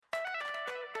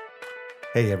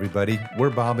Hey everybody, we're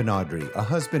Bob and Audrey, a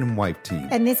husband and wife team.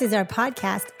 And this is our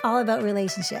podcast all about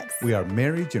relationships. We are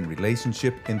marriage and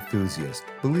relationship enthusiasts,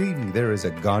 believing there is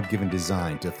a God-given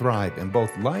design to thrive in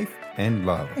both life and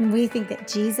love. And we think that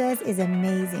Jesus is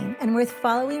amazing and worth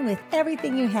following with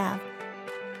everything you have.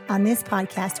 On this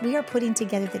podcast, we are putting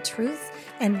together the truths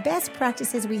and best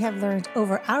practices we have learned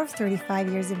over our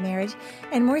 35 years of marriage,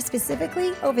 and more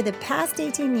specifically, over the past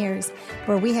 18 years,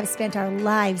 where we have spent our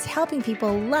lives helping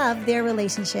people love their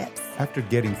relationships. After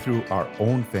getting through our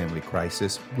own family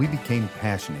crisis, we became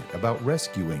passionate about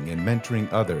rescuing and mentoring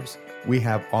others. We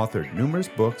have authored numerous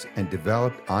books and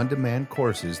developed on-demand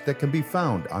courses that can be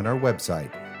found on our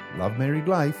website,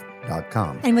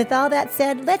 lovemarriedlife.com. And with all that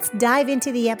said, let's dive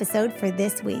into the episode for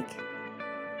this week.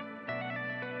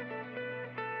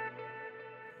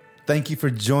 Thank you for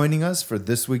joining us for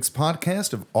this week's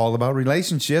podcast of All About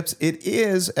Relationships. It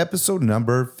is episode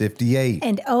number 58.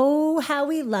 And oh, how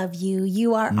we love you.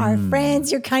 You are our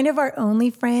friends. You're kind of our only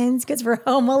friends because we're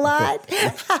home a lot.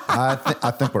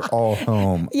 I think we're all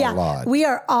home a lot. We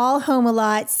are all home a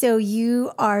lot. So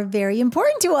you are very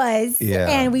important to us. Yeah.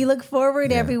 And we look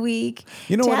forward every week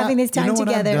to having this time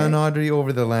together. I've done, Audrey,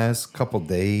 over the last couple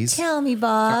days? Tell me,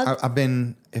 Bob. I've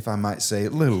been, if I might say, a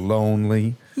little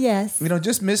lonely. Yes. You know,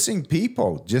 just missing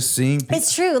people, just seeing people.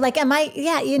 It's true. Like, in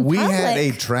we public. had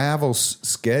a travel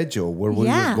schedule where we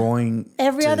were going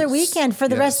every other weekend for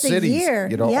the rest of the year.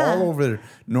 You know, all over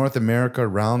North America,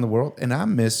 around the world, and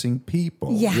I'm missing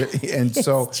people. Yeah, and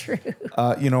so, it's true.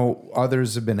 You know,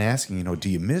 others have been asking, you know, do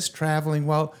you miss traveling?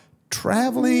 Well,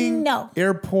 traveling, no.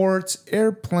 Airports,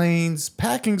 airplanes,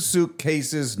 packing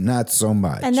suitcases, not so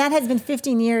much. And that has been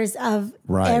 15 years of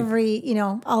every,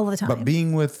 all the time. But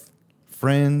being with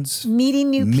friends,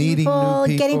 meeting new people,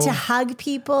 getting to hug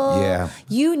people. Yeah.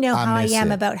 You know how I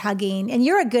am about hugging, and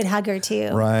you're a good hugger too.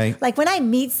 Right. Like when I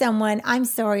meet someone, I'm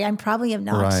sorry, I'm probably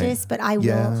obnoxious, but I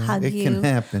will hug you. It can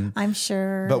happen. I'm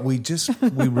sure. But we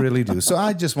really do. So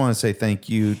I just want to say thank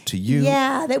you to you.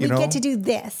 Yeah, that we get to do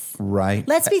this. Right.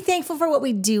 Let's be thankful for what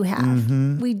we do have.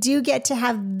 Mm-hmm. We do get to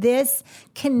have this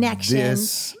connection,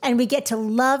 and we get to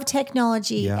love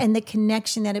technology and the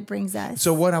connection that it brings us.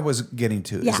 So what I was getting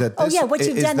to is that what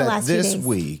you've done the last few days. This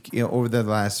week, over the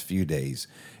last few days,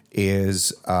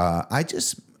 is I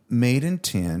just made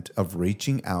intent of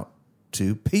reaching out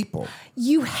to people.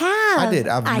 You have. I did.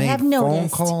 I've made phone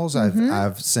noticed. calls.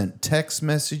 I've sent text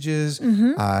messages.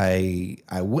 Mm-hmm. I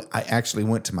actually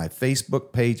went to my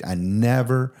Facebook page. I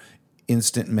never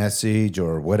instant message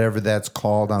or whatever that's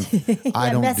called. I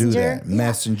don't do that.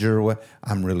 Messenger.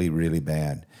 I'm really, really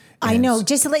bad. I know.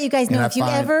 Just to let you guys know, if you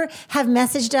ever have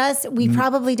messaged us, we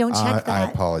probably don't check that. I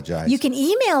apologize. You can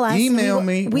email us. Email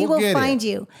me. We will find it.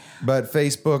 you. But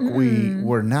Facebook,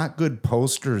 we're not good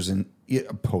posters and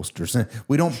posters.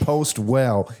 We don't post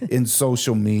well in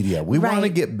social media. We want to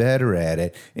get better at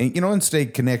it and stay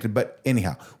connected. But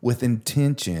anyhow, with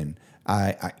intention,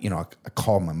 I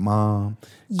call my mom,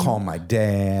 call my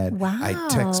dad. Wow. I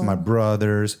text my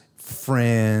brothers,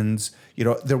 friends.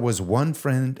 There was one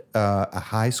friend, a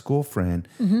high school friend,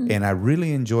 and I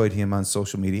really enjoyed him on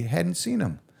social media. Hadn't seen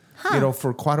him,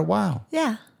 for quite a while.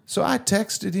 Yeah. So I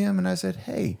texted him and I said,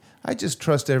 hey, I just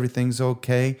trust everything's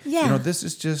okay. Yeah. This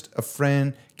is just a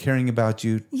friend caring about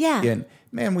you. Yeah. And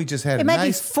man, we just had It might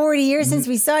be 40 years since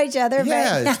we saw each other.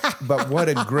 Yeah, but what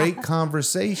a great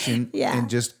conversation and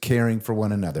just caring for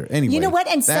one another. Anyway, you know what?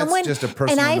 And that's just a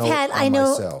personal note on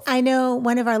myself. I know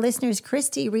one of our listeners,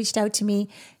 Christy, reached out to me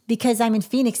because I'm in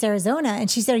Phoenix, Arizona, and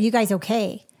she said, are you guys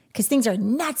okay? Because things are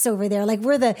nuts over there. Like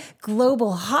we're the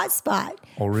global hotspot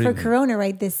for Corona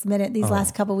right this minute, these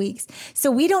last couple weeks.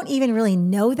 So we don't even really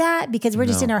know that because we're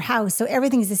just in our house. So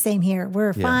everything's the same here.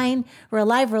 We're fine. We're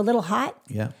alive. We're a little hot.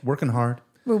 Yeah, working hard.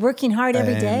 We're working hard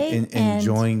every day. And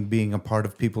enjoying being a part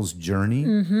of people's journey.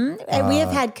 Mm-hmm. And we have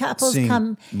had couples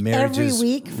come every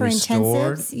week for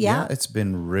restored. intensives. Yeah, it's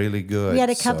been really good. We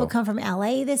had a couple come from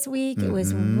LA this week. It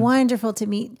was wonderful to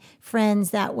meet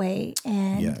friends that way.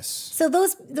 And so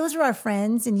those were our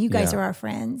friends, and you guys are our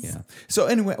friends. Yeah. So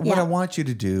anyway, what I want you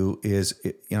to do is,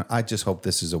 I just hope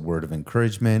this is a word of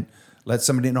encouragement. Let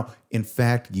somebody know. In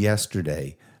fact,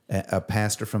 yesterday, a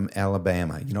pastor from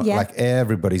Alabama, like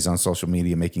everybody's on social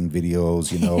media making videos,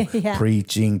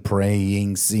 preaching,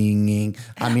 praying, singing.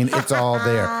 I mean, it's all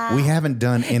there. We haven't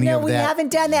done any of that. No, we haven't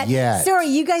done that yet. Sorry,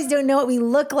 you guys don't know what we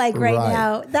look like right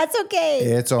now. That's okay.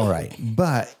 It's all right.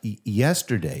 But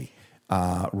yesterday,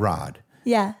 Rod.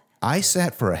 Yeah. I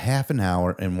sat for a half an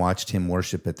hour and watched him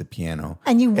worship at the piano.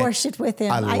 And you worshiped with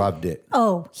him. I loved it.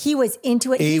 Oh, he was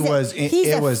into it. He's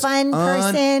a fun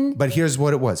person. But here's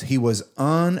what it was. He was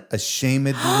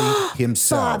unashamedly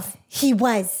himself. Bob, he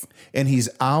was. And he's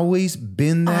always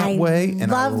been that way.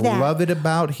 And I love it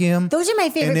about him. Those are my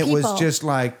favorite people. And it was just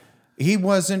like, he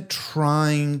wasn't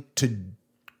trying to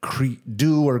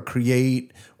do or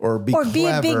create or be clever. Be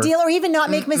a big deal or even not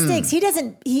make mistakes. He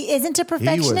isn't a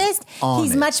perfectionist.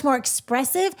 He's much more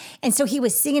expressive. And so he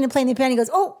was singing and playing the piano. He goes,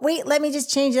 oh, wait, let me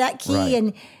just change that key. Right.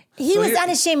 And he was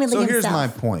unashamedly himself. So here's my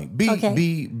point.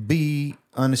 Be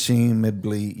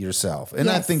unashamedly yourself. And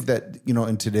I think that,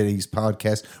 in today's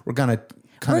podcast, we're going to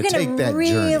kind of take that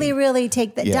journey. Really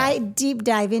take that deep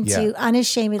dive into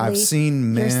unashamedly I've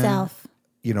seen men, yourself.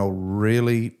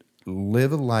 Really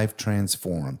live a life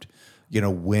transformed,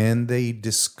 when they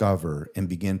discover and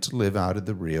begin to live out of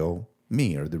the real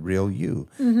me or the real you.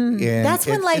 Mm-hmm. And that's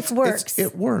when life works.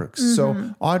 It works. Mm-hmm.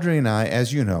 So Audrey and I,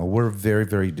 as you know, we're very,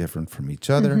 very different from each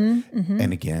other. Mm-hmm. Mm-hmm.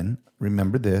 And again,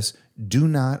 remember this, do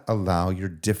not allow your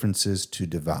differences to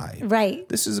divide. Right.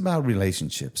 This is about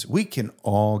relationships. We can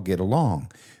all get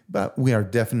along, but we are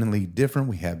definitely different.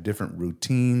 We have different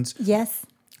routines. Yes.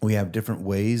 We have different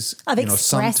ways of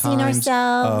expressing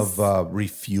ourselves, of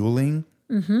refueling.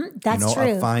 Mm-hmm. That's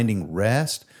true. Of finding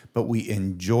rest, but we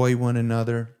enjoy one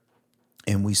another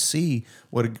and we see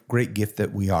what a great gift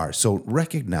that we are. So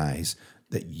recognize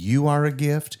that you are a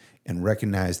gift and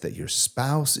recognize that your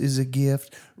spouse is a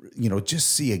gift.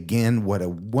 Just see again what a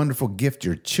wonderful gift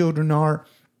your children are,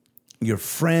 your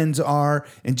friends are,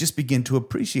 and just begin to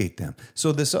appreciate them.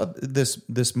 So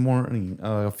this morning,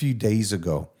 a few days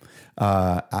ago,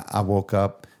 I woke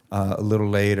up a little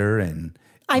later and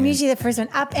I'm usually the first one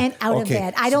up and out of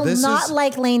bed. I don't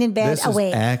like laying in bed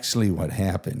awake. This is actually what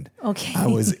happened. Okay. I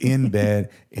was in bed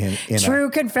and True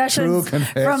confessions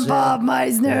from Bob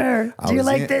Meisner. Do you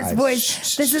like this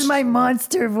voice? This is my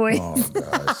monster voice. Oh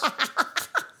gosh.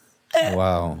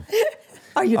 Wow.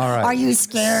 Are you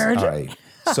scared? All right.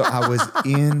 So I was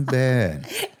in bed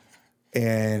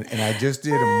and I just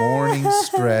did a morning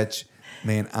stretch.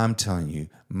 Man, I'm telling you,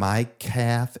 my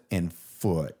calf and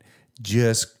foot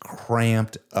just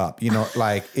cramped up,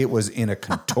 like it was in a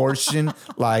contortion,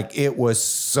 like it was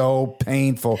so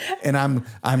painful. And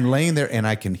I'm laying there and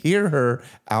I can hear her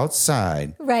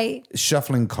outside, right,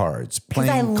 shuffling cards,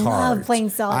 playing cards. I love playing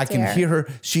solitaire. I can hear her.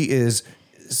 She is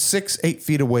 6-8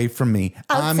 feet away from me.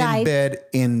 Outside. I'm in bed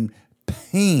in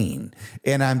pain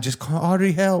and I'm just calling,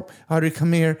 Audrey, help. Audrey,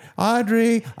 come here.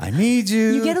 Audrey, I need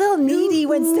you. You get a little needy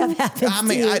when stuff happens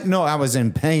to you. I was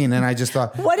in pain and I just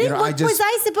thought, what was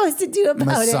I supposed to do about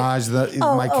massage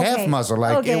my calf muscle,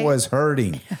 like it was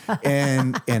hurting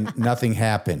and nothing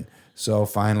happened. So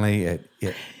finally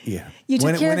you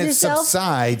took care of yourself?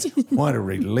 Subsides, what a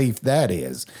relief that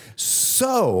is.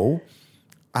 So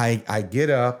I get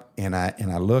up and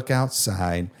I look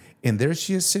outside and there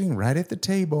she is sitting right at the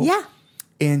table. Yeah.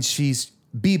 And she's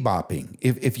bebopping,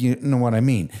 if you know what I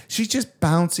mean. She's just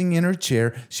bouncing in her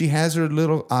chair. She has her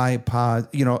little iPod,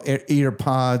 ear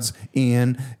pods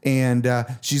in, and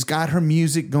she's got her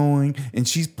music going, and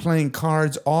she's playing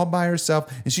cards all by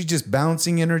herself, and she's just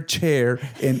bouncing in her chair.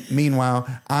 And meanwhile,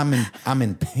 I'm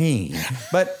in pain.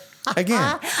 But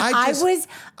again, I was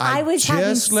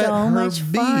having so much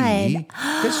fun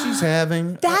because she's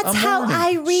having. That's how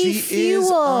I refuel. She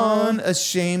is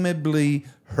unashamedly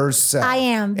herself. I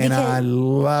am. And I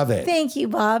love it. Thank you,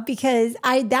 Bob, because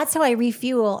that's how I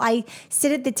refuel. I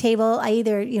sit at the table. I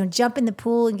either, jump in the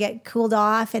pool and get cooled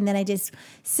off, and then I just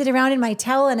sit around in my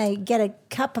towel and I get a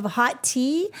cup of hot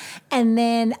tea, and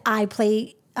then I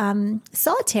play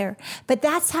solitaire. But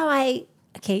that's how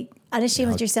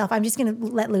unashamed with yourself. I'm just going to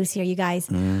let loose here, you guys.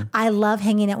 I love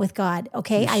hanging out with God.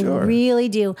 Okay. Sure. I really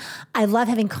do. I love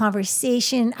having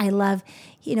conversation. I love,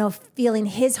 feeling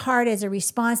his heart as a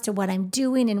response to what I'm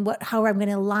doing and how I'm going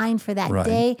to align for that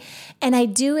day. And I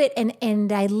do it.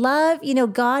 And I love,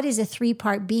 God is a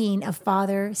 3-part being of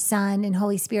Father, Son, and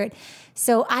Holy Spirit.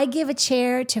 So I give a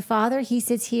chair to Father. He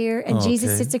sits here and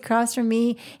Jesus sits across from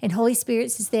me and Holy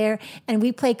Spirit sits there and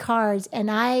we play cards and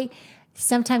I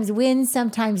sometimes win,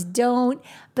 sometimes don't,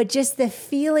 but just the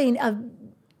feeling of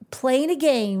playing a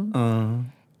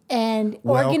game and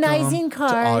organizing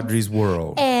cards to Audrey's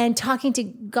world and talking to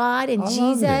God and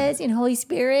Jesus and Holy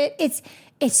Spirit.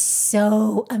 It's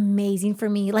so amazing for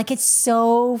me. Like, it's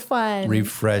so fun.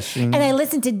 Refreshing. And I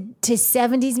listen to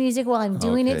 70s music while I'm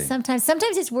doing it sometimes.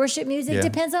 Sometimes it's worship music.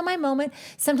 Depends on my moment.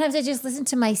 Sometimes I just listen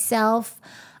to myself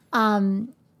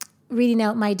reading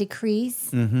out my decrees.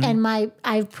 And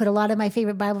I've put a lot of my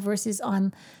favorite Bible verses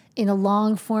in a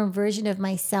long form version of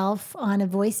myself on a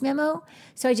voice memo.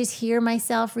 So I just hear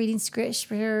myself reading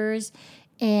scriptures.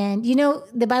 And,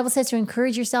 the Bible says to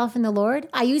encourage yourself in the Lord.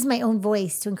 I use my own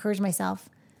voice to encourage myself.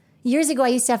 Years ago, I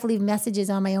used to have to leave messages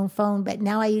on my own phone, but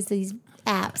now I use these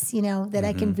apps, that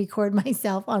I can record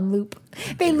myself on loop.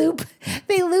 They loop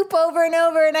over and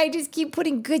over, and I just keep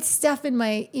putting good stuff in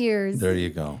my ears. There you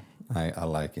go. I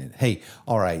like it. Hey,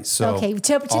 all right. So today's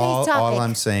topic. All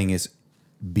I'm saying is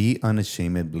be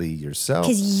unashamedly yourself.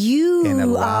 Because you and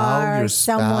allow are your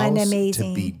someone spouse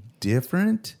amazing. to be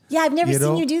different. Yeah, I've never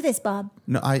seen you do this, Bob.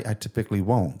 No, I typically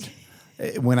won't.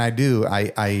 When I do,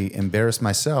 I embarrass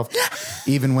myself.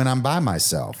 Even when I'm by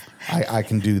myself, I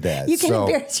can do that. You can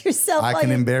embarrass yourself. I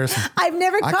can embarrass. I've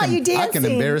never caught you dancing. I can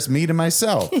embarrass me to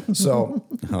myself. So,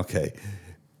 okay.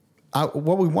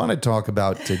 What we want to talk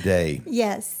about today.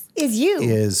 Yes.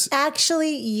 Is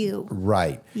actually you.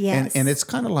 Right. Yes. And it's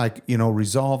kind of like,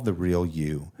 resolve the real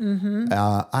you. Mm-hmm.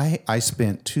 I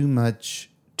spent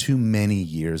too many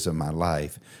years of my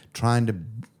life trying to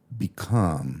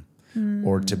become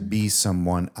or to be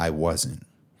someone I wasn't.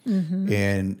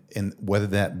 Mm-hmm. And whether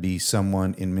that be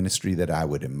someone in ministry that I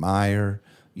would admire,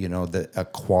 a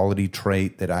quality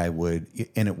trait that I would,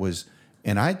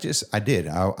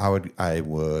 I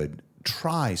would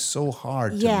try so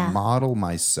hard to model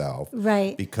myself,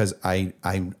 right? Because I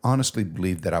honestly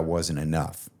believed that I wasn't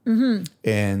enough,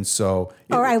 and so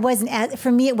I wasn't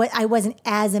I wasn't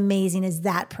as amazing as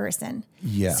that person.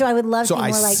 Yeah. So I would love. So to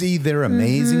be more I see their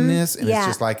amazingness, and it's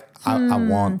just like I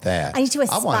want that. I need to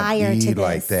aspire I want to be to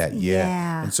like this. that.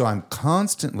 Yeah. And so I'm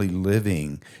constantly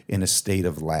living in a state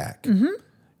of lack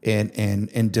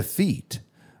and defeat,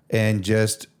 and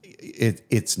just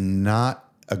it's not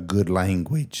a good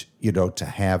language, to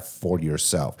have for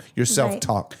yourself. Your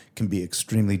self-talk can be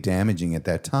extremely damaging at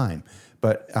that time.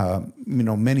 But,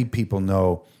 many people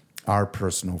know our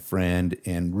personal friend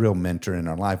and real mentor in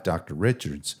our life, Dr.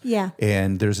 Richards. Yeah.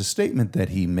 And there's a statement that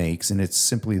he makes, and it's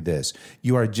simply this: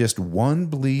 you are just one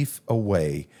belief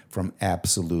away from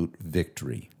absolute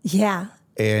victory. Yeah.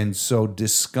 And so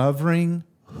discovering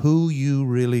who you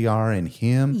really are in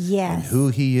him and who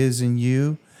he is in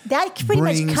you, that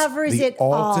pretty much covers it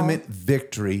all. The ultimate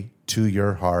victory to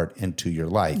your heart and to your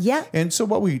life. Yeah. And so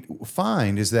what we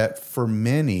find is that for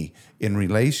many in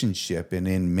relationship and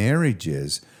in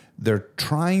marriages, they're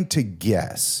trying to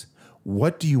guess,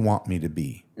 what do you want me to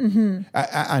be? Mm-hmm.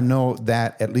 I know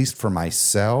that, at least for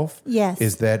myself,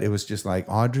 is that it was just like,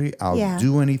 Audrey, I'll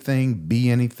do anything,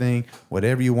 be anything,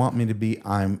 whatever you want me to be,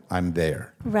 I'm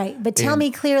there. Right. But tell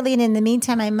me clearly, and in the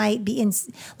meantime, I might be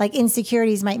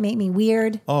insecurities might make me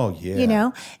weird. Oh,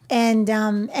 yeah.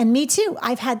 And me too.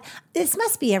 This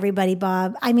must be everybody,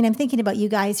 Bob. I mean, I'm thinking about you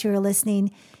guys who are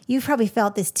listening. You've probably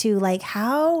felt this too. Like,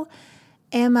 how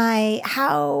am I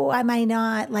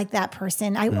not like that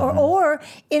person? Or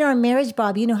in our marriage,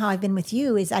 Bob, you know how I've been with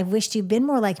you is I've wished you'd been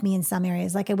more like me in some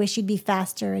areas. Like I wish you'd be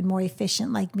faster and more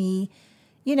efficient like me,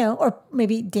 or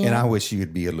maybe Dan. And I wish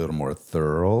you'd be a little more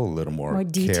thorough, a little more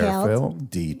detailed.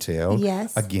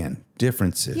 Yes. Again,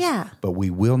 differences. Yeah. But we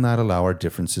will not allow our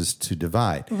differences to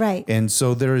divide. Right. And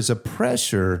so there is a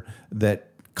pressure that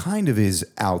kind of is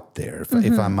out there,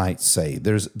 if I might say.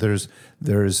 There's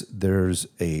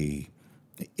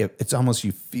it's almost,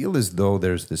 you feel as though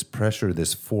there's this pressure,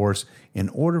 this force, in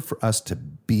order for us to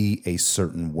be a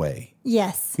certain way.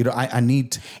 Yes. I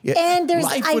need to. And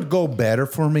life would go better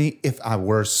for me if I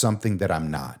were something that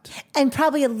I'm not. And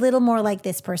probably a little more like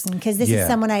this person, because this is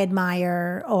someone I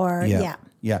admire, or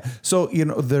Yeah. So,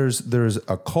 there's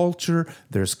a culture,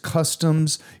 there's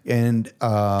customs and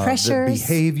pressures, the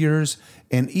behaviors,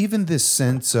 and even this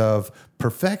sense of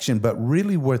perfection. But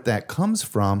really what that comes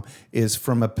from is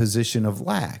from a position of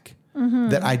lack,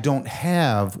 that I don't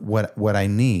have what I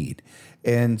need.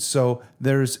 And so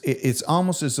it's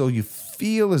almost as though you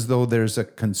feel as though there's a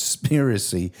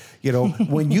conspiracy,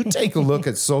 when you take a look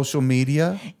at social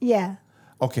media. Yeah.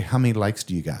 Okay. How many likes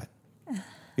do you got?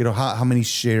 How many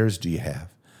shares do you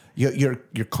have?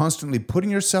 You're constantly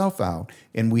putting yourself out.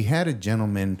 And we had a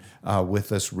gentleman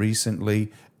with us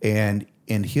recently, and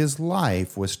his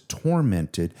life was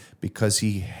tormented because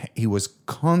he was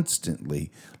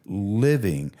constantly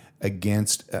living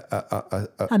against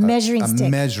a measuring stick.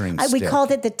 Measuring stick. We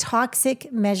called it the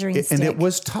toxic measuring stick. And it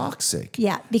was toxic.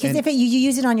 Yeah, because if you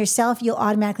use it on yourself, you'll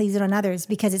automatically use it on others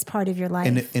because it's part of your life.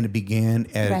 And it began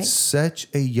at such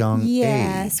a young age.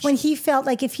 Yes, when he felt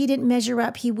like if he didn't measure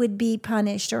up, he would be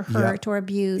punished or hurt or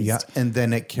abused. Yeah, and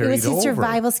then it carried over. It was his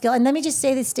survival skill. And let me just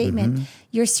say this statement.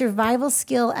 Your survival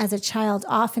skill as a child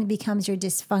often becomes your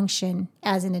dysfunction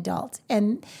as an adult.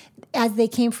 And as they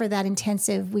came for that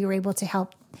intensive, we were able to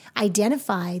help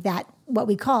identify that, what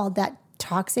we called that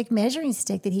toxic measuring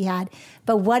stick that he had.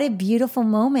 But what a beautiful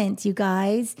moment, you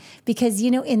guys, because,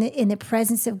 in the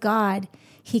presence of God,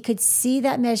 he could see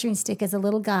that measuring stick as a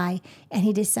little guy, and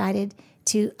he decided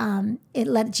it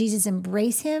let Jesus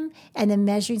embrace him, and the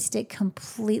measuring stick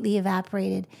completely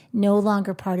evaporated, no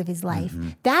longer part of his life.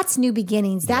 That's new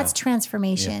beginnings. That's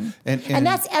transformation. Yeah. And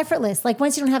that's effortless. Like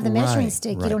once you don't have the measuring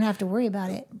stick, you don't have to worry about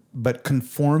it. But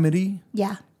conformity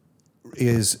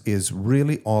is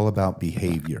really all about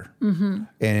behavior.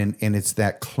 And it's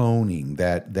that cloning,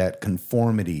 that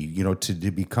conformity,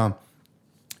 to become.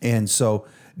 And so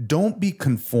don't be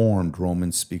conformed,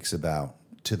 Romans speaks about,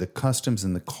 to the customs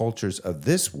and the cultures of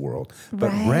this world, but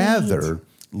rather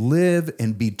live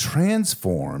and be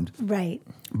transformed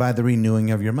by the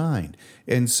renewing of your mind.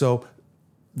 And so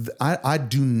I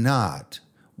do not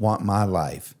want my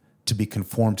life to be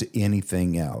conformed to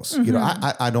anything else.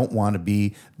 I don't want to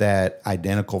be that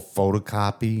identical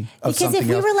photocopy of something else. Because if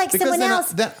we were like someone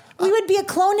else, we would be a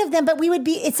clone of them, but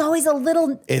it's always a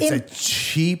little... It's a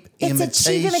cheap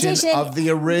imitation of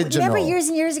the original. Remember years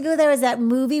and years ago, there was that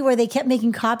movie where they kept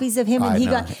making copies of him, and he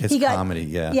got comedy,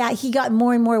 Yeah, he got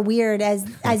more and more weird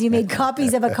as you made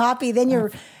copies of a copy. Then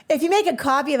if you make a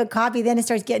copy of a copy, then it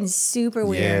starts getting super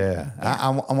weird. Yeah.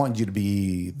 I want you to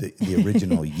be the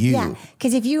original you. Yeah,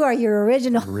 because if you are your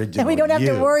original, then we don't have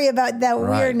to worry about that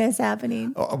weirdness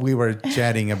happening. We were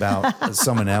chatting about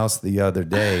someone else the other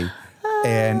day,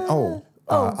 and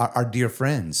our dear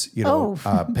friends,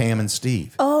 Pam and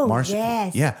Steve. Marcia.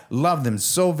 Yes. Yeah, love them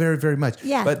so very, very much.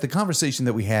 Yeah. But the conversation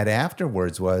that we had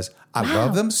afterwards was, I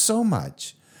love them so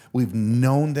much. We've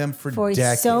known them for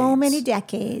decades. So many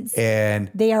decades.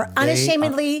 And they are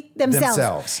unashamedly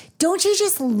themselves. Don't you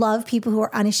just love people who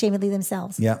are unashamedly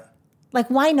themselves? Yeah. Like,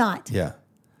 why not? Yeah.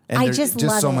 And I just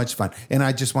love so it. much fun. And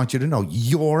I just want you to know,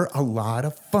 you're a lot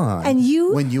of fun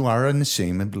when you are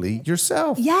unashamedly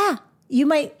yourself. Yeah. You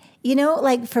might...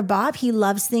 like for Bob, he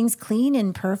loves things clean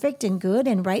and perfect and good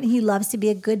and right. And he loves to be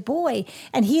a good boy.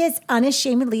 And he is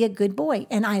unashamedly a good boy.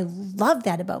 And I love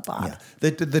that about Bob. Yeah.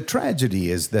 The tragedy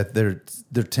is that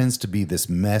there tends to be this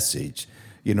message,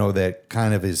 that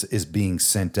kind of is being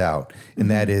sent out. And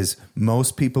that is,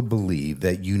 most people believe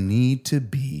that you need to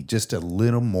be just a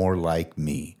little more like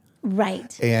me.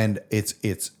 Right. And it's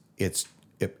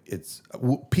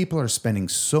people are spending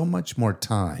so much more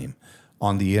time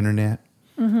on the internet.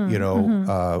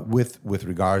 With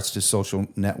regards to social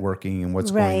networking and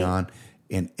what's going on,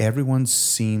 and everyone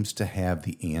seems to have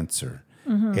the answer,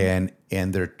 and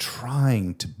they're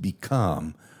trying to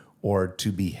become or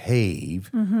to behave,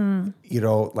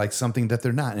 like something that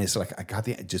they're not. And it's like,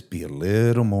 just be a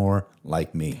little more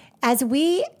like me. As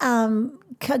we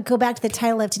go back to the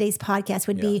title of today's podcast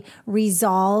would be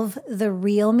Resolve the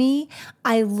Real Me.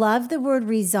 I love the word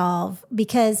resolve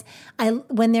because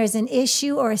when there's an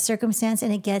issue or a circumstance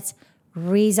and it gets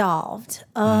resolved.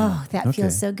 That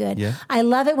feels so good. Yeah. I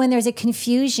love it when there's a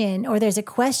confusion or there's a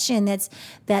question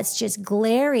that's just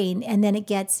glaring and then it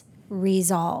gets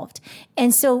resolved.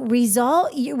 And so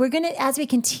we're going to, as we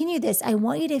continue this, I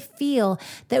want you to feel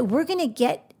that we're going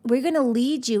to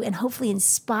lead you and hopefully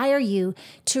inspire you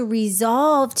to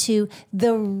resolve to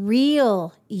the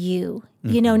real you,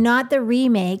 not the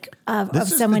remake of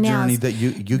someone else. This is the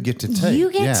journey that you get to take. You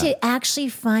get to actually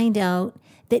find out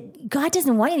that God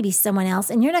doesn't want you to be someone else,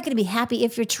 and you're not going to be happy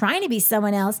if you're trying to be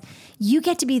someone else. You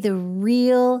get to be the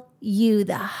real you,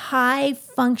 the high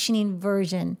functioning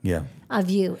version of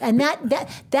you. And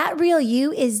that real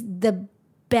you is the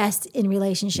best in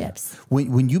relationships.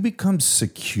 When you become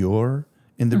secure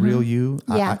in the real you,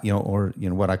 or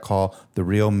what I call the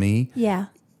real me,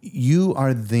 you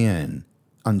are then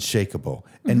unshakable.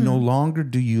 And no longer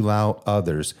do you allow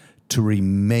others to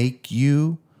remake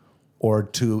you or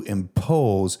to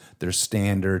impose their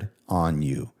standard on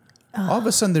you. All of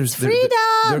a sudden, there's freedom.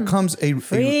 There comes a real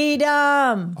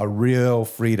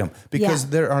freedom, because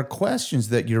there are questions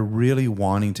that you're really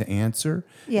wanting to answer,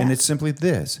 and it's simply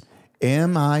this: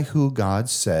 am I who God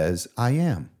says I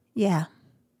am? Yeah.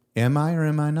 Am I or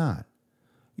am I not?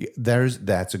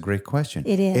 That's a great question.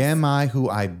 It is. Am I who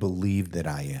I believe that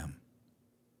I am?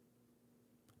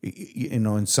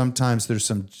 And sometimes there's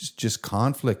some just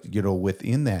conflict,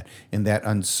 within that, and that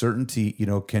uncertainty,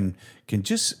 can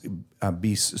just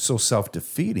be so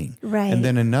self-defeating. Right. And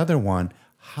then another one,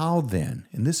 how then?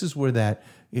 And this is where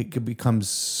it could become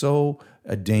so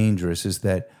dangerous, is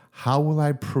that how will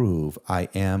I prove I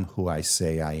am who I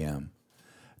say I am?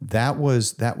 That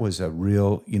was a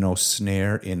real,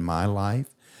 snare in my life,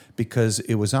 because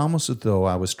it was almost as though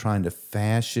I was trying to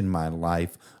fashion my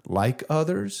life like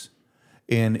others.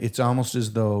 And it's almost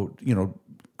as though,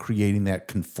 creating that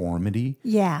conformity.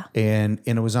 Yeah. And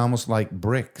it was almost like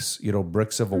bricks,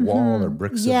 bricks of a wall or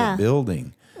bricks of a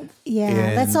building. Yeah,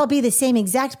 And let's all be the same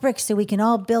exact brick so we can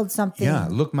all build something. yeah,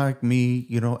 look like me,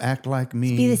 act like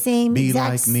me. Be the same be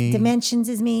exact like me. dimensions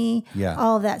as me. Yeah.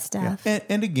 All of that stuff. Yeah.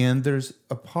 And again, there's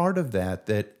a part of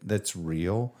that's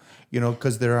real,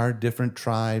 because there are different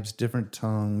tribes, different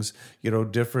tongues,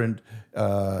 different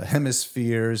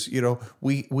hemispheres.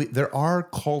 There are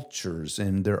cultures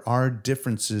and there are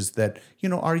differences that,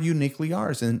 are uniquely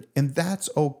ours. And that's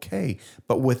okay.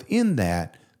 But within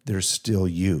that, there's still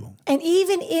you. And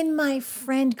even in my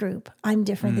friend group, I'm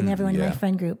different than everyone in my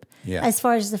friend group. Yeah. As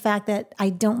far as the fact that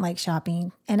I don't like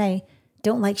shopping and I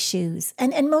don't like shoes.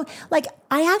 Like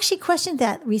I actually questioned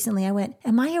that recently. I went,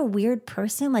 am I a weird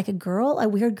person? Like a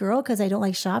weird girl because I don't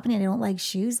like shopping and I don't like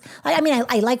shoes?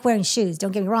 I like wearing shoes.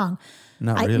 Don't get me wrong.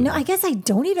 Not really. No, I guess I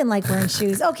don't even like wearing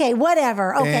shoes. Okay,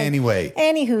 whatever. Okay. Anyway.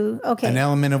 Anywho, okay. An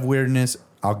element of weirdness,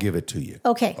 I'll give it to you.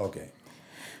 Okay.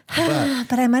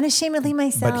 But I'm unashamedly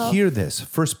myself. But hear this.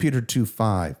 1 Peter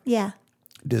 2:5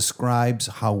 describes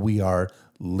how we are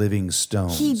living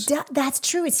stones. That's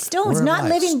true. It's stones, We're not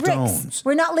like living stones. bricks.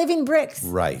 We're not living bricks.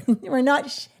 Right. We're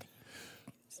not.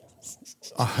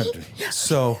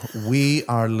 So we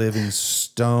are living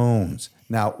stones.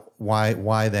 Now,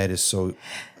 why that is so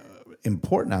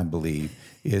important, I believe,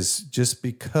 is just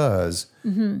because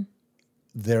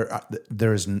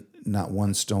there is not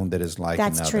one stone that is like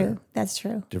another. That's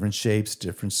true. Different shapes,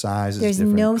 different sizes, There's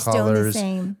different no colors, stone the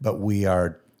same. But we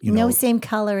are, no same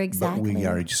color exactly. But we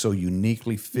are so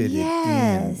uniquely fitted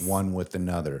in one with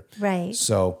another. Right.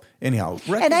 So anyhow,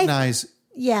 recognize.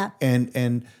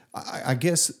 And I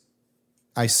guess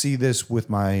I see this with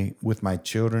my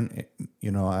children.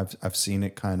 I've seen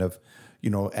it kind of,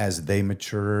 as they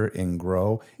mature and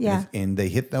grow. Yeah. And they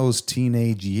hit those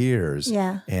teenage years.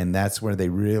 Yeah. And that's where they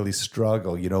really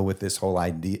struggle, with this whole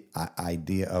idea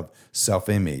of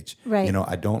self-image. Right.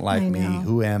 I don't like me.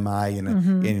 Who am I?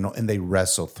 And they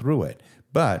wrestle through it.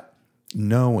 But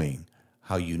knowing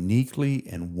how uniquely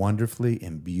and wonderfully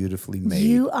and beautifully made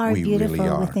you are we beautiful really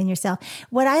are. Within yourself.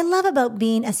 What I love about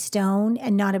being a stone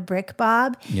and not a brick,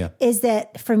 Bob, is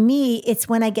that for me, it's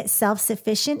when I get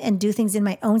self-sufficient and do things in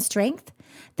my own strength.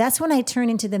 That's when I turn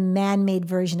into the man-made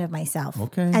version of myself.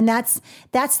 Okay. And that's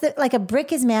like a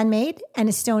brick is man-made and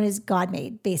a stone is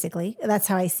God-made, basically. That's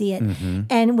how I see it. Mm-hmm.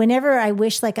 And whenever I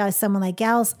wish like I was someone like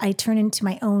else, I turn into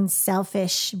my own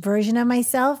selfish version of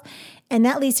myself. And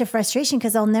that leads to frustration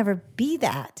because I'll never be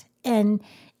that. And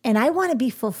I want to be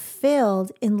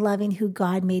fulfilled in loving who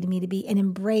God made me to be and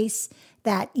embrace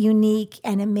that unique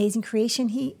and amazing creation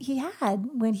he had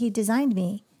when he designed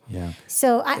me. Yeah.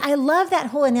 So I love that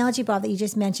whole analogy, Bob, that you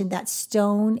just mentioned, that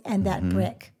stone and that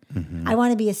brick. Mm-hmm. I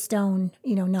want to be a stone,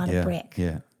 not a brick.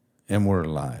 Yeah. And we're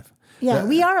alive. Yeah,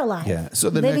 we are alive. Yeah. So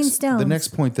the next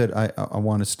point that I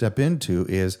want to step into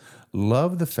is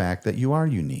love the fact that you are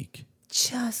unique.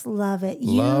 Just love it.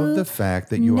 Love the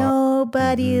fact that you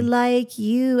nobody like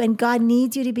you, and God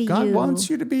needs you to be you. God wants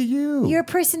you to be you. Your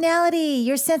personality,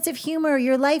 your sense of humor,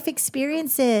 your life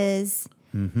experiences.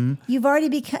 Mm-hmm. You've already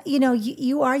become,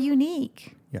 you are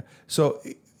unique. Yeah. So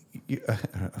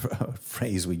a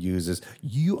phrase we use is,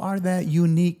 you are that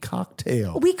unique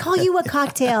cocktail. We call you a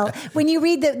cocktail. When you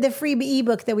read the free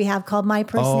ebook that we have called My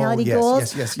Personality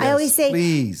Goals, yes, I always say,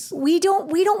 please. We don't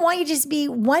want you to just be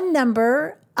one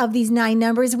number of these 9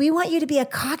 numbers. We want you to be a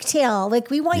cocktail. Like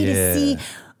we want you to see,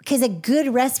 because a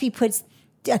good recipe puts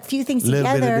a few things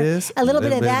together, a little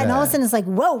bit of that, and all of a sudden it's like,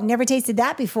 whoa, never tasted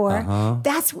that before.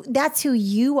 That's who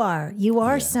you are. You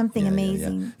are something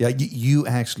amazing. Yeah, you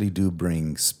actually do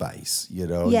bring spice.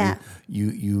 Yeah,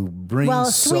 you bring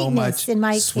so much in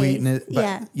my sweetness,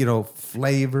 case. but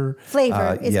flavor.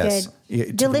 Flavor is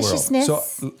good. Deliciousness.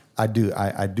 So I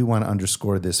do want to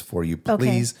underscore this for you.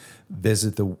 Please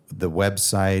visit the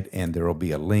website, and there will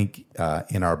be a link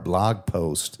in our blog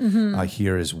post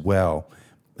here as well.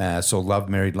 So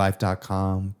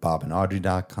lovemarriedlife.com,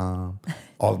 bobandAudrey.com,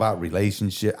 all about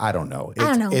relationship. I don't know.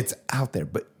 It's out there,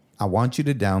 but I want you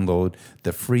to download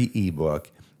the free ebook,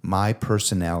 My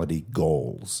Personality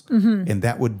Goals. Mm-hmm. And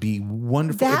that would be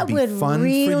wonderful. That would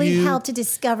really help to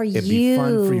discover It'd be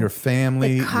fun for your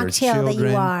family, the cocktail your children.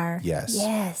 That you are.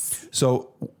 Yes.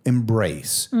 So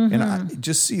embrace. And I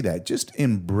just see that. Just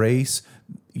embrace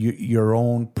your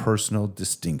own personal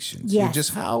distinctions. Yes.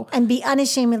 Just and be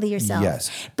unashamedly yourself.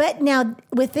 Yes. But now,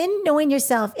 within knowing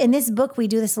yourself, in this book, we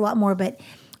do this a lot more, but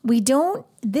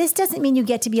this doesn't mean you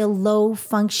get to be a low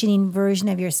functioning version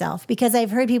of yourself, because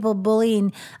I've heard people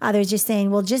bullying others, just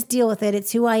saying, well, just deal with it.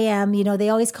 It's who I am. They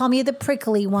always call me the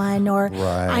prickly one, or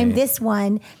I'm this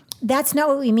one. That's not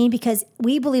what we mean, because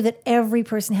we believe that every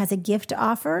person has a gift to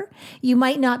offer. You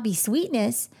might not be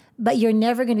sweetness, but you're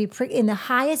never going to be in the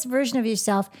highest version of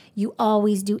yourself. You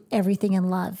always do everything in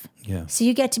love. Yeah. So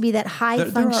you get to be that high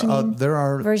functioning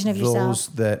version of yourself. There are those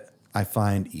that I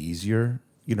find easier,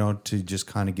 to just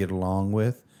kind of get along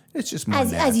with. It's just more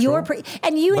natural. As your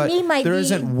and you and me might there be. There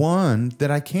isn't one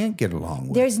that I can't get along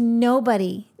with. There's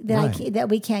nobody that that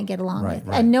we can't get along with,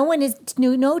 and no one is.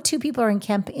 No two people are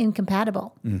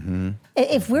incompatible. Mm-hmm.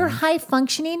 If we're high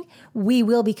functioning, we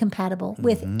will be compatible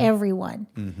with everyone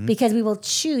because we will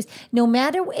choose. No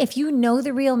matter if you know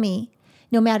the real me,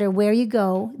 no matter where you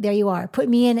go, there you are. Put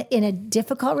me in a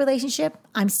difficult relationship,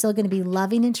 I'm still going to be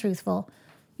loving and truthful.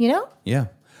 Yeah.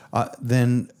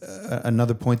 Then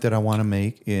another point that I want to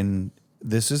make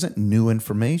this isn't new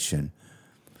information,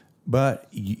 but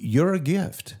you're a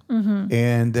gift,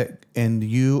 and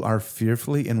you are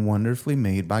fearfully and wonderfully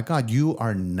made by God. You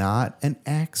are not an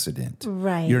accident.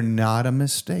 Right. You're not a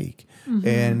mistake.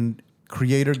 And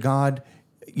Creator God,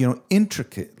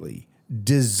 intricately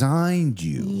designed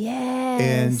you. Yes.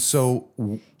 And so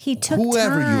He took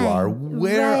whoever time. you are,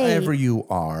 wherever you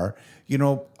are,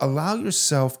 allow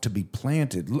yourself to be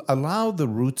planted. Allow the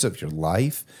roots of your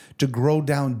life to grow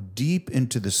down deep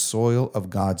into the soil of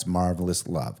God's marvelous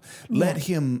love. Let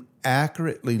Him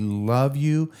accurately love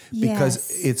you because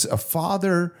it's a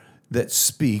Father that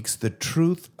speaks the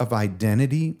truth of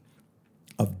identity,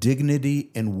 of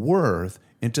dignity, and worth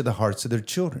into the hearts of their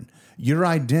children. Your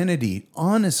identity,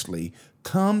 honestly,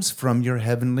 comes from your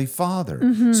Heavenly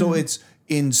Father. So it's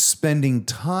in spending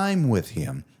time with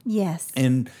Him. Yes.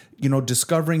 And,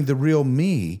 discovering the real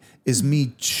me is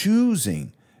me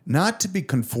choosing not to be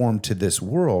conformed to this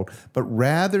world, but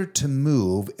rather to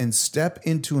move and step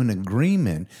into an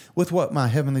agreement with what my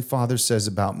Heavenly Father says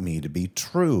about me to be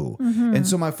true. And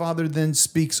so my Father then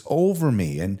speaks over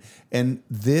me. And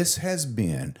this has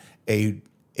been a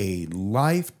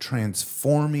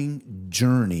life-transforming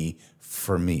journey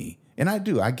for me. And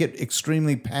I get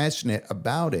extremely passionate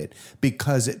about it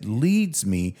because it leads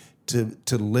me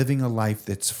to living a life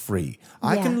that's free.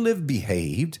 I can live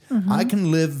behaved. I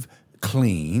can live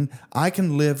clean. I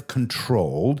can live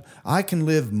controlled. I can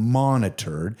live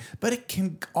monitored. But it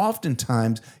can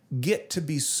oftentimes get to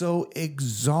be so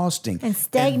exhausting. And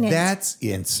stagnant.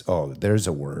 And there's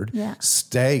a word. Yeah.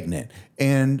 Stagnant.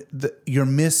 And you're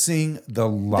missing the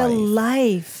life. The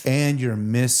life. And you're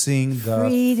missing the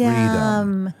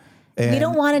freedom. And we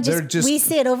don't want to we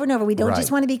say it over and over. We don't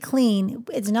just want to be clean.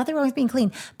 It's nothing wrong with being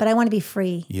clean, but I want to be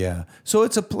free. Yeah. So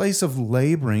it's a place of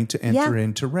laboring to enter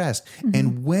into rest.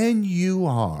 And when you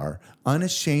are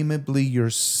unashamedly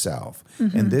yourself,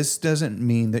 and this doesn't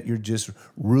mean that you're just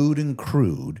rude and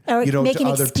crude, or making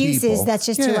to other excuses. people. That's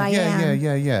just who I am.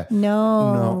 Yeah.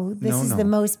 No, this is the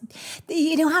most.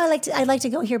 You know how I like to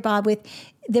go here, Bob, with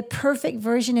the perfect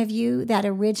version of you, that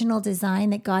original design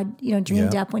that God,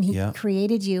 dreamed up when He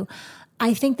created you.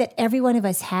 I think that every one of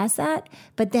us has that,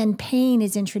 but then pain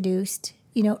is introduced,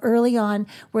 early on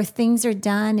where things are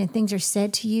done and things are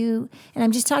said to you. And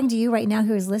I'm just talking to you right now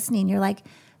who is listening. You're like,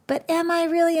 but am I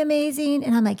really amazing?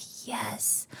 And I'm like,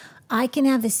 yes, I can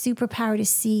have the superpower to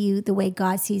see you the way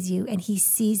God sees you. And He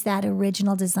sees that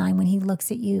original design when He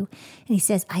looks at you and He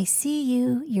says, I see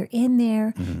you, you're in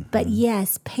there. But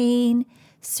yes, pain,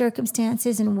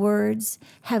 circumstances, and words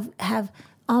have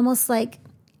almost like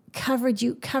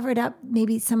covered up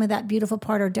maybe some of that beautiful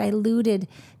part or diluted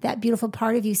that beautiful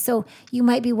part of you. So you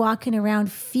might be walking around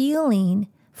feeling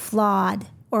flawed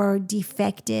or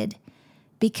defected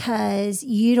because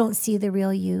you don't see the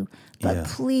real you. But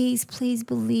please, please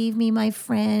believe me, my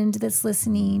friend that's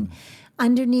listening,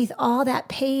 underneath all that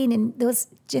pain and those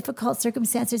difficult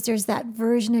circumstances, there's that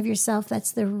version of yourself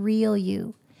that's the real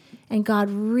you. And God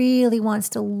really wants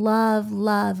to love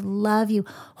you,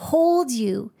 hold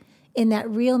you in that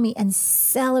real me and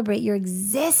celebrate your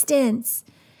existence.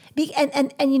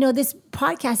 And this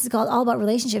podcast is called All About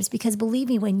Relationships because believe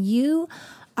me, when you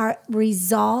are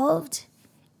resolved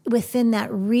within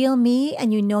that real me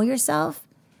and you know yourself,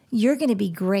 you're going to be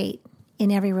great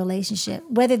in every relationship.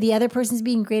 Whether the other person's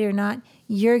being great or not,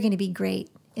 you're going to be great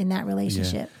in that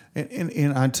relationship. Yeah.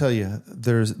 And I tell you,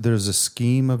 there's a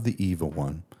scheme of the evil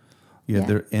one.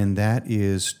 And that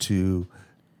is to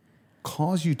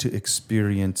cause you to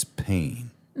experience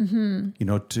pain,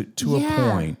 to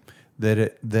a point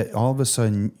that all of a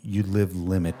sudden you live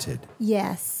limited.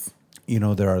 Yes.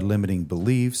 There are limiting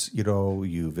beliefs.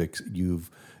 You've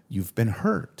been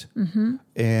hurt,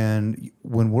 and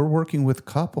when we're working with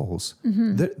couples,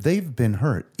 they've been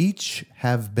hurt. Each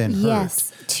have been hurt.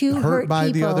 Yes, hurt by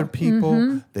people. the other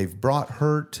people. They've brought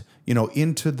hurt,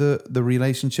 into the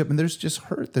relationship, and there's just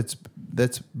hurt that's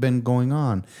that's been going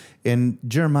on. And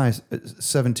Jeremiah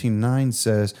 17:9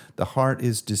 says, the heart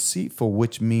is deceitful,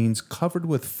 which means covered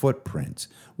with footprints.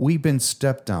 We've been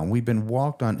stepped on. We've been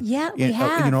walked on. Yeah, we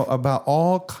have. About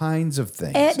all kinds of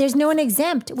things. There's no one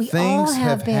exempt. We things all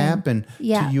have been. happened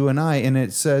to you and I. And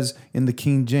it says in the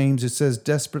King James, it says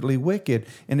desperately wicked.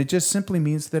 And it just simply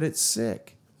means that it's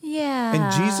sick. Yeah.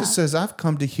 And Jesus says, I've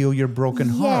come to heal your broken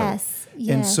heart. Yes.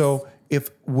 And so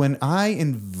when I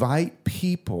invite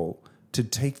people to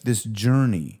take this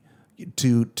journey,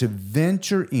 to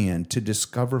venture in, to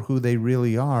discover who they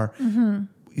really are,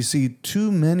 you see,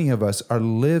 too many of us are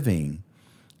living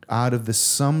out of the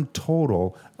sum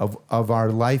total of our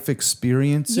life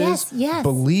experiences,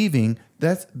 believing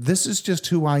that this is just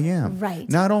who I am. Right.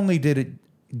 Not only did it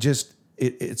just,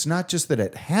 it's not just that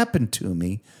it happened to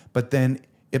me, but then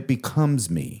it becomes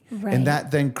me. Right. And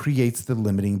that then creates the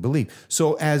limiting belief.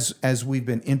 So as we've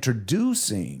been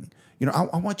introducing,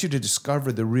 I want you to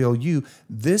discover the real you.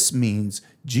 This means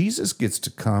Jesus gets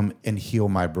to come and heal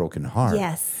my broken heart.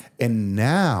 Yes. And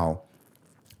now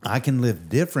I can live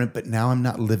different, but now I'm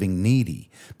not living needy.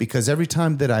 Because every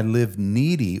time that I live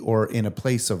needy or in a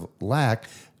place of lack,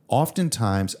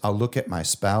 oftentimes I'll look at my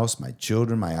spouse, my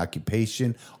children, my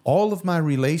occupation, all of my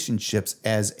relationships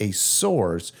as a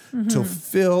source to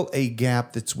fill a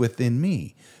gap that's within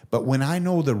me. But when I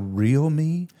know the real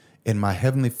me and my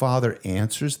Heavenly Father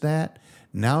answers that,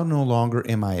 now no longer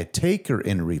am I a taker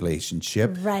in a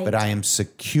relationship, but I am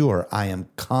secure, I am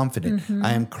confident,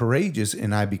 I am courageous,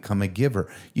 and I become a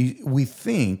giver. We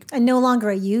think... And no longer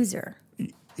a user.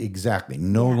 Exactly.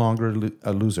 No longer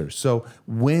a loser. So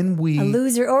when we... A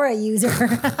loser or a user.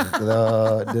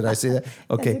 Did I say that?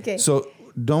 Okay. So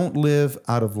don't live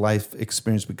out of life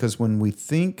experience, because when we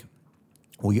think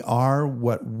we are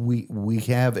what we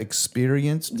have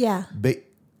experienced,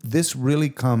 this really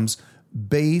comes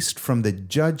based from the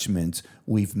judgments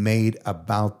we've made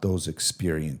about those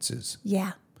experiences.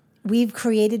 Yeah. We've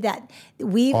created that.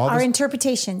 Our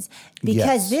interpretations.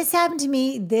 Because this happened to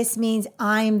me, this means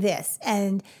I'm this.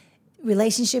 And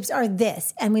relationships are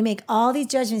this. And we make all these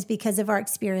judgments because of our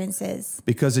experiences.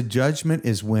 Because a judgment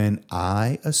is when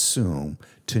I assume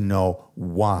to know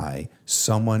why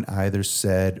someone either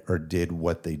said or did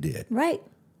what they did. Right.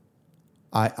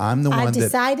 I'm the one I've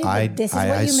decided that this is what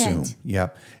you assume. meant. Yeah.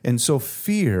 And so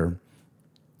fear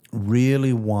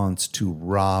really wants to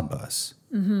rob us.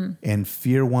 And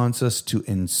fear wants us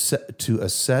to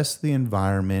assess the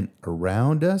environment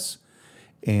around us,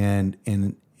 and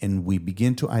we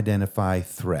begin to identify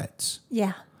threats.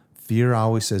 Yeah. Fear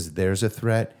always says there's a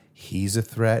threat, he's a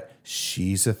threat,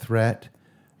 she's a threat.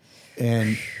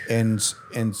 And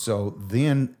so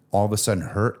then all of a sudden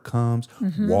hurt comes,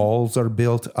 walls are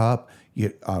built up,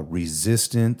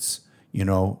 resistance,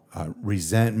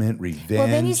 resentment, revenge. Well,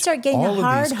 then you start getting a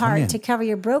hard heart to cover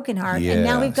your broken heart. Yes. And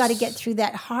now we've got to get through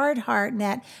that hard heart and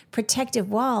that protective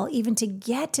wall, even to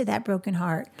get to that broken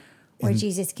heart where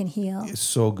Jesus can heal. It's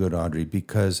so good, Audrey,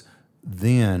 because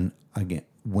then, again,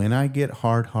 when I get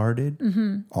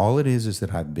hard-hearted, all it is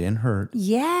that I've been hurt.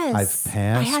 Yes. I've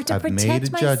passed. I have to I've made a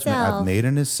judgment. myself. I've made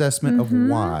an assessment of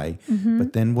why,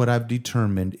 but then what I've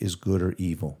determined is good or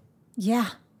evil. Yeah.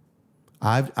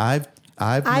 I've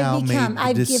now made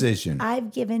the decision.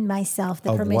 I've given myself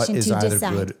the permission what is to either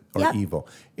decide. good or evil.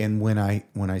 And when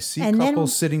I see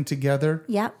couples sitting together,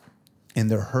 and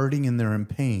they're hurting and they're in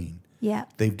pain,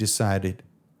 they've decided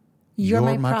you're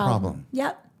my problem.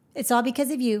 Yep, it's all because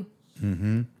of you.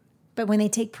 But when they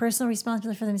take personal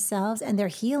responsibility for themselves and they're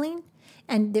healing,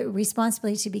 and the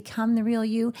responsibility to become the real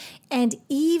you, and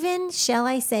even, shall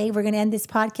I say, we're going to end this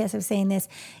podcast of saying this,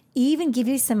 even give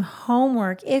you some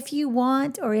homework if you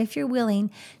want or if you're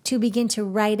willing to begin to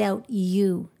write out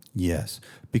you. Yes,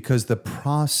 because the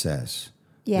process,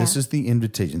 this is the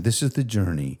invitation, this is the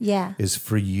journey, is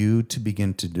for you to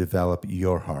begin to develop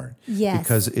your heart. Yes.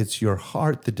 Because it's your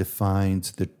heart that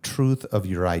defines the truth of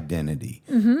your identity,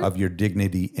 of your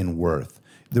dignity and worth.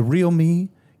 The real me,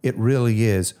 it really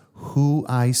is who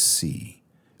I see,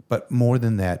 but more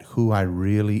than that, who I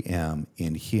really am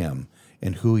in Him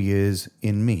and who He is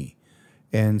in me.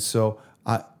 And so,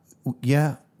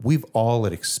 we've all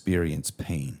experienced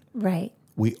pain. Right.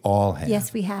 We all have.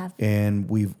 Yes, we have. And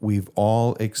we've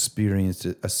all experienced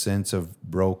a sense of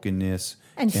brokenness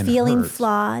and feeling hurt.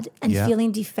 Flawed and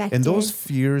feeling defective. And those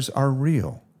fears are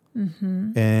real.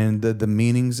 And the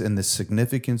meanings and the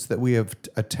significance that we have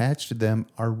attached to them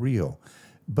are real.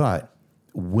 But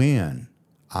when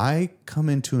I come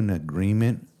into an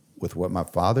agreement with what my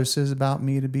Father says about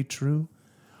me to be true,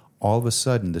 all of a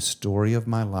sudden the story of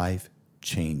my life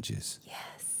changes. Yes.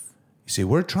 You see,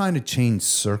 we're trying to change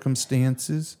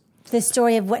circumstances. the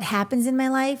story of what happens in my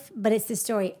life, but it's the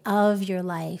story of your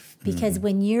life. Because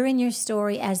when you're in your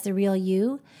story as the real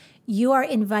you are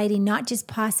inviting not just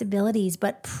possibilities,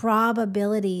 but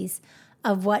probabilities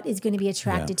of what is going to be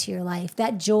attracted to your life.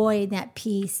 That joy and that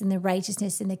peace and the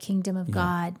righteousness in the kingdom of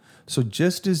God. So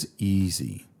just as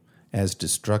easy as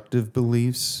destructive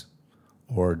beliefs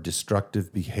or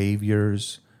destructive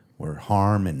behaviors where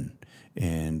harm and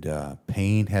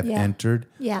pain have entered,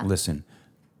 listen,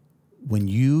 when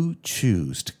you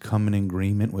choose to come in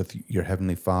agreement with your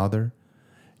Heavenly Father,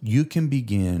 you can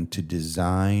begin to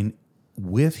design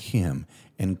with Him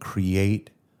and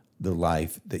create the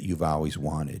life that you've always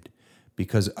wanted.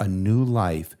 Because a new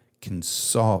life can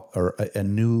solve, or a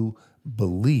new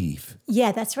belief.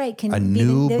 Yeah, that's right. Can a be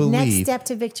new the belief next step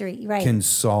to victory. Right. Can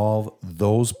solve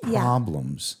those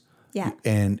problems. Yeah.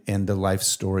 And the life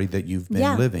story that you've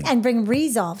been living. And bring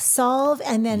resolve. Solve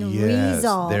and then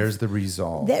resolve. There's the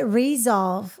resolve. That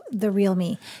resolve the real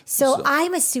me. So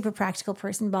I'm a super practical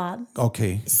person, Bob.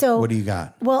 Okay. So what do you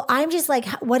got? Well, I'm just like,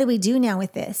 what do we do now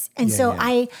with this? And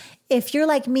if you're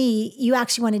like me, you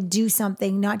actually want to do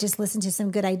something, not just listen to some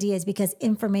good ideas, because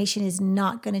information is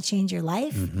not going to change your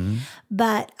life. Mm-hmm.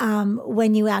 But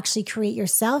when you actually create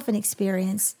yourself an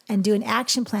experience and do an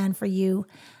action plan for you,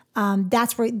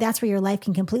 that's where your life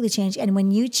can completely change. And when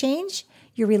you change,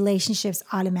 your relationships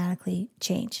automatically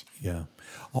change. Yeah.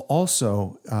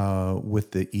 Also,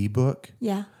 with the ebook,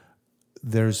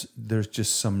 there's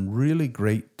just some really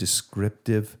great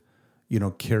descriptive,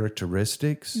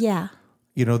 characteristics. Yeah.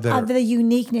 Of the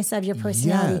uniqueness of your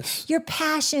personality, your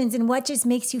passions, and what just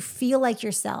makes you feel like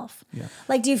yourself. Yeah.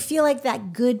 Like, do you feel like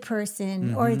that good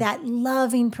person or that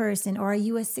loving person, or are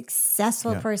you a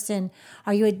successful person?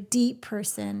 Are you a deep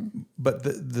person? But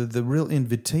the real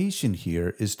invitation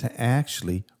here is to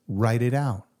actually write it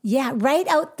out. Yeah, write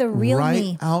out the real me.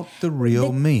 Write out the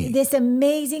real me. This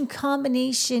amazing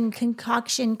combination,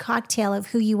 concoction, cocktail of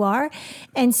who you are.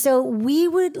 And so we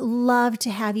would love to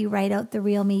have you write out the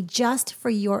real me just for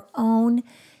your own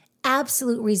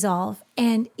absolute resolve.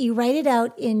 And you write it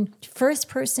out in first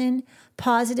person,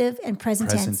 positive, and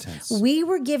present tense. We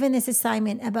were given this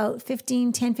assignment about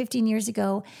 10, 15 years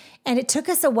ago, and it took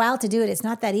us a while to do it. It's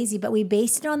not that easy, but we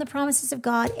based it on the promises of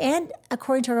God and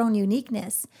according to our own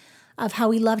uniqueness of how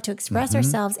we love to express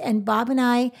ourselves. And Bob and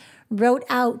I wrote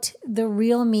out the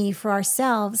real me for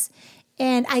ourselves.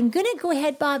 And I'm going to go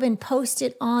ahead, Bob, and post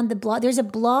it on the blog. There's a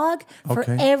blog for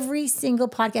every single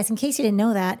podcast, in case you didn't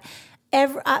know that.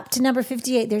 Up to number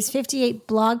 58, there's 58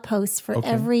 blog posts for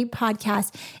every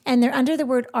podcast. And they're under the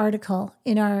word article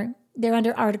they're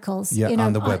under articles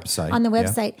on the website. On the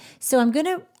website. Yeah. So I'm going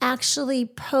to actually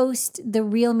post the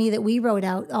real me that we wrote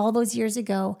out all those years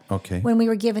ago when we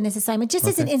were given this assignment, just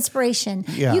as an inspiration.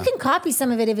 Yeah. You can copy some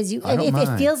of it if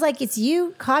it feels like it's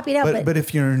you, copy it out. But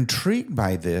if you're intrigued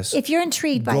by this,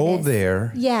 go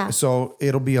there. Yeah. So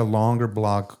it'll be a longer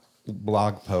blog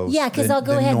post. Yeah, because I'll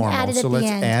go ahead and add it at the end. So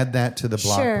let's add that to the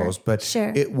blog post. But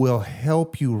it will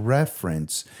help you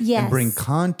reference and bring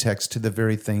context to the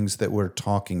very things that we're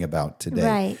talking about today.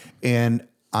 Right. And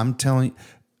I'm telling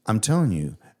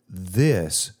you,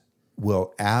 this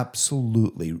will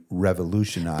absolutely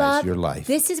revolutionize your life.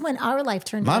 This is when our life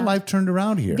turned around. My life turned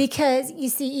around here. Because you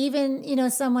see, even,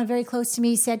 someone very close to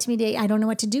me said to me today, I don't know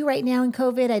what to do right now in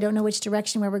COVID. I don't know which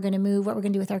direction, where we're going to move, what we're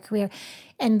going to do with our career.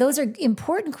 And those are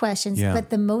important questions. Yeah. But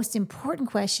the most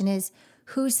important question is,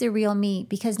 who's the real me?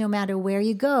 Because no matter where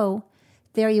you go,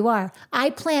 there you are. I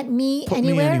plant me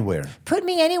anywhere. Put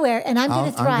me anywhere, and I'm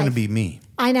going to thrive. I'm going to be me.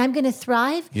 And I'm going to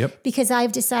thrive because Yep.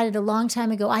 I've decided a long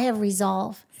time ago, I have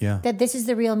resolve that this is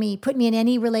the real me. Put me in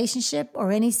any relationship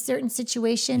or any certain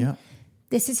situation. Yeah.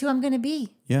 This is who I'm going to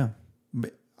be. Yeah.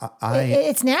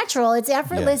 It's natural. It's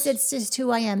effortless. Yes. It's just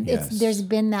who I am. Yes. There's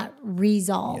been that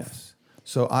resolve. Yes.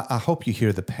 So I hope you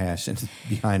hear the passion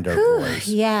behind our voice.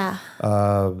 Yeah.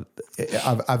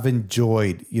 I've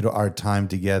enjoyed, our time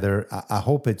together. I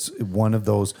hope it's one of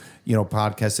those,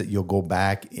 podcasts that you'll go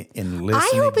back and listen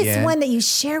I hope again. It's one that you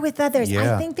share with others.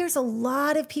 Yeah. I think there's a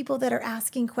lot of people that are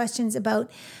asking questions about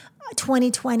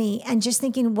 2020 and just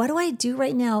thinking, what do I do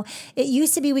right now? It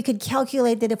used to be we could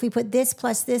calculate that if we put this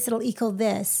plus this, it'll equal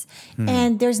this.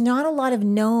 And there's not a lot of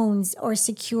knowns or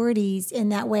securities in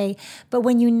that way. But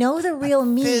when you know the real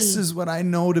me. This is what I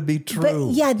know to be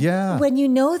true. But when you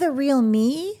know the real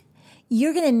me,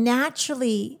 you're going to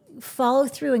naturally follow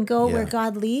through and go where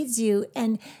God leads you.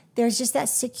 And there's just that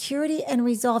security and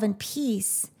resolve and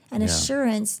peace and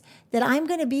assurance that I'm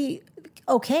going to be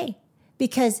okay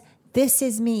because this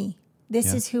is me.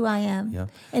 This is who I am. Yeah.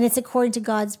 And it's according to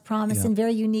God's promise and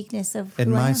very uniqueness of who I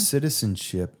am. And my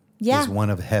citizenship is one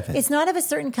of heaven. It's not of a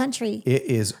certain country. It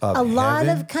is of a lot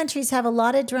heaven. of countries have a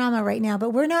lot of drama right now,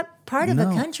 but we're not part of a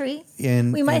country.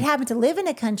 We might happen to live in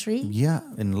a country. Yeah,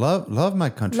 and love my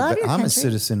country, love but I'm a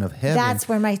citizen of heaven. That's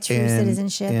where my true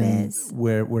citizenship is.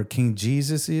 Where King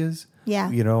Jesus is. Yeah.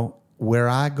 You know, where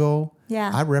I go,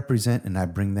 yeah. I represent and I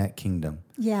bring that kingdom.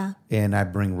 Yeah. And I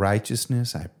bring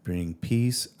righteousness, I bring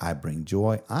peace, I bring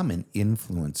joy. I'm an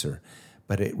influencer.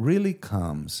 But it really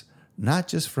comes not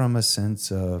just from a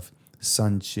sense of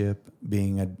sonship,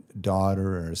 being a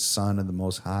daughter or a son of the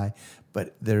Most High,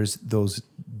 but there's those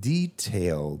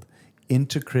detailed,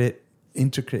 intricate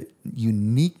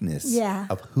uniqueness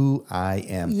of who I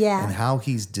am and how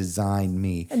He's designed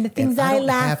me. And the things I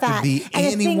laugh at. I don't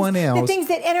have to be anyone else. The things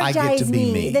that energize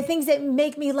me. The things that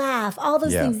make me laugh. All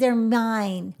those things, they're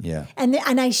mine. Yeah. And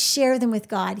I share them with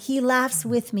God. He laughs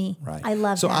with me. Right. I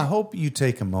love that. So I hope you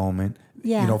take a moment,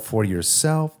 for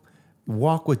yourself,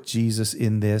 walk with Jesus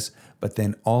in this, but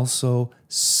then also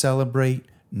celebrate,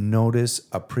 notice,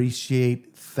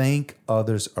 appreciate, thank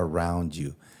others around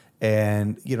you.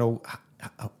 And,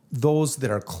 those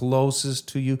that are closest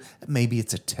to you, maybe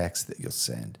it's a text that you'll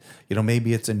send.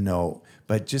 Maybe it's a note,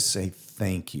 but just say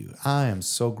thank you. I am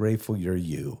so grateful you're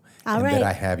you. That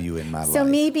I have you in my life. So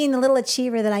me being the little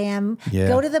achiever that I am,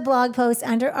 go to the blog post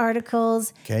under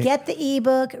articles, get the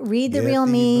ebook, read The Real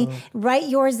Me, write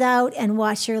yours out, and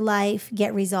watch your life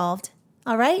get resolved.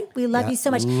 All right? We love you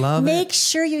so much. Make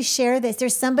sure you share this.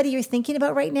 There's somebody you're thinking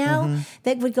about right now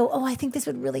that would go, I think this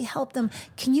would really help them.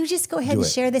 Can you just go ahead and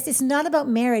share this? It's not about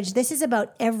marriage. This is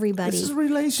about everybody. This is a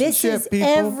relationship, people.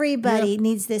 Everybody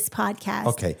needs this podcast.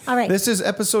 Okay. All right. This is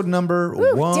episode number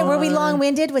 1. Were we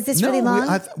long-winded? Was this really long?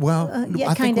 I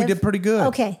think we did pretty good.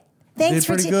 Okay. Thanks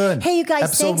for good. Hey, you guys.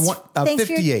 Episode thanks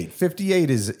 58. 58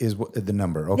 is the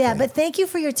number. Okay. Yeah, but thank you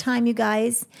for your time, you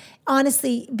guys.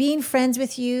 Honestly, being friends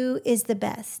with you is the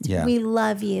best. Yeah. We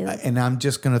love you. And I'm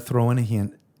just going to throw in a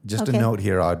hint. Just a note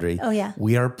here, Audrey. Oh, yeah.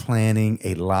 We are planning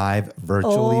a live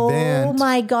virtual event. Oh,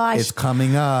 my gosh. It's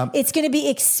coming up. It's going to be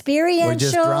experiential. We're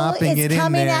just dropping it's it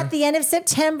coming in there. at the end of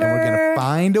September. And we're going to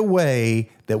find a way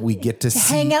that we get to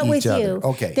see hang out each with other. you.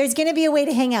 Okay. There's going to be a way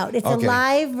to hang out. It's a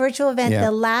live virtual event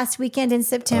the last weekend in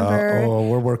September.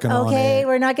 We're working on it. Okay,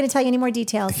 we're not going to tell you any more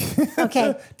details.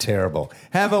 Okay. Terrible.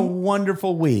 Have a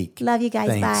wonderful week. Love you guys.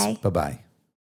 Thanks. Bye. Bye-bye.